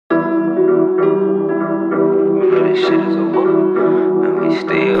this shit is over, and we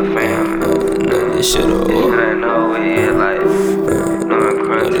still fam. This shit over. I know we like, no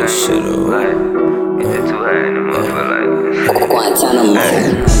crunch, This shit over. like, it's too high in the motherfucker, like. Guantanamoe.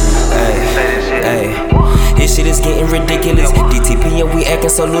 Hey, this shit is getting ridiculous. DTP and we acting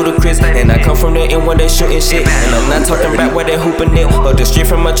so ludicrous. And I come from the end where they shooting shit. And I'm not talking about where they hooping it, or the street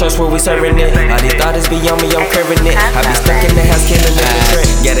from my church where we serving it. All these thoughts be on me, I'm craving it. I be stuck in the house killing every track.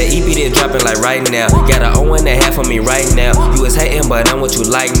 Got an EP that's dropping like right now. Got an O and a half on me right now. You was hating, but I'm what you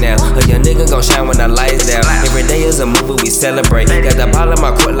like now. A young nigga gon' shine when the lights down. Every day is a movie we celebrate. Got the ball in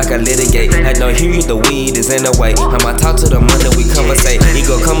my court like I litigate. I don't hear you, the weed is in the way. I'ma talk to the money, we conversate.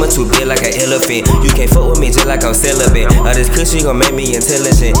 Ego coming too big like an elephant. You can't fuck with me just like I'm celibate. All this cushy gon' make me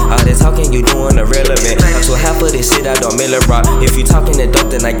intelligent. All this talking you doing irrelevant. I'm too high for this shit, I don't mill it rock. If you talking the dope,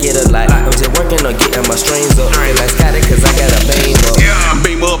 then I get a lot. I'm just working on getting my strings up. Feel like Scotty cause I got a beam up. Yeah,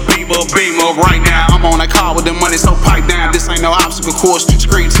 beam up right now. I'm on a car with the money, so pipe down. This ain't no obstacle course.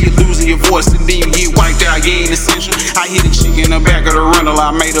 Scream till you losing your voice and then you get wiped out. You ain't essential. I hit a chick in the back of the rental.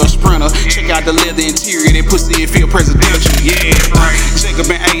 I made her a sprinter. Check out the leather interior. That pussy it feel presidential. Yeah, right.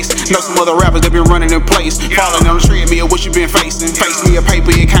 Jacob and Ace. Know some other rappers that been running in place. Falling on the treadmill, what you been facing? Face me a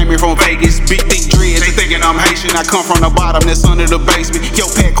paper, it came here from Vegas. Big thick dreads, they thinking I'm Haitian. I come from the bottom, that's under the basement. Yo,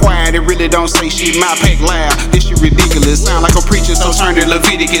 pack quiet, it really don't say shit. My pack loud, this shit ridiculous. Sound like I'm preaching, so turn to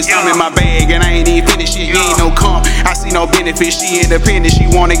Leviticus. I'm in my bag and I ain't even finished shit. You ain't no comp, I see no benefit. She independent, she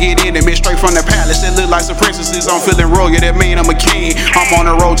wanna get intimate. Straight from the palace, that look like some princesses. I'm feeling royal, that mean I'm a king. I'm on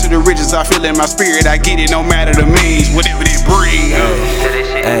the road to the riches, I feel in my spirit. I get it, no matter the means, whatever they bring.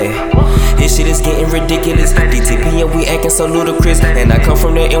 Hey, this shit is getting ridiculous. DTP and we acting so ludicrous. And I come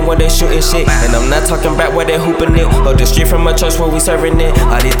from the end where they shooting shit. And I'm not talking about where they hooping it, or the street from my church where we serving it.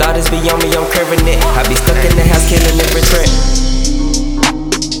 All these thoughts be on me, I'm craving it. I be stuck in the house killing every track.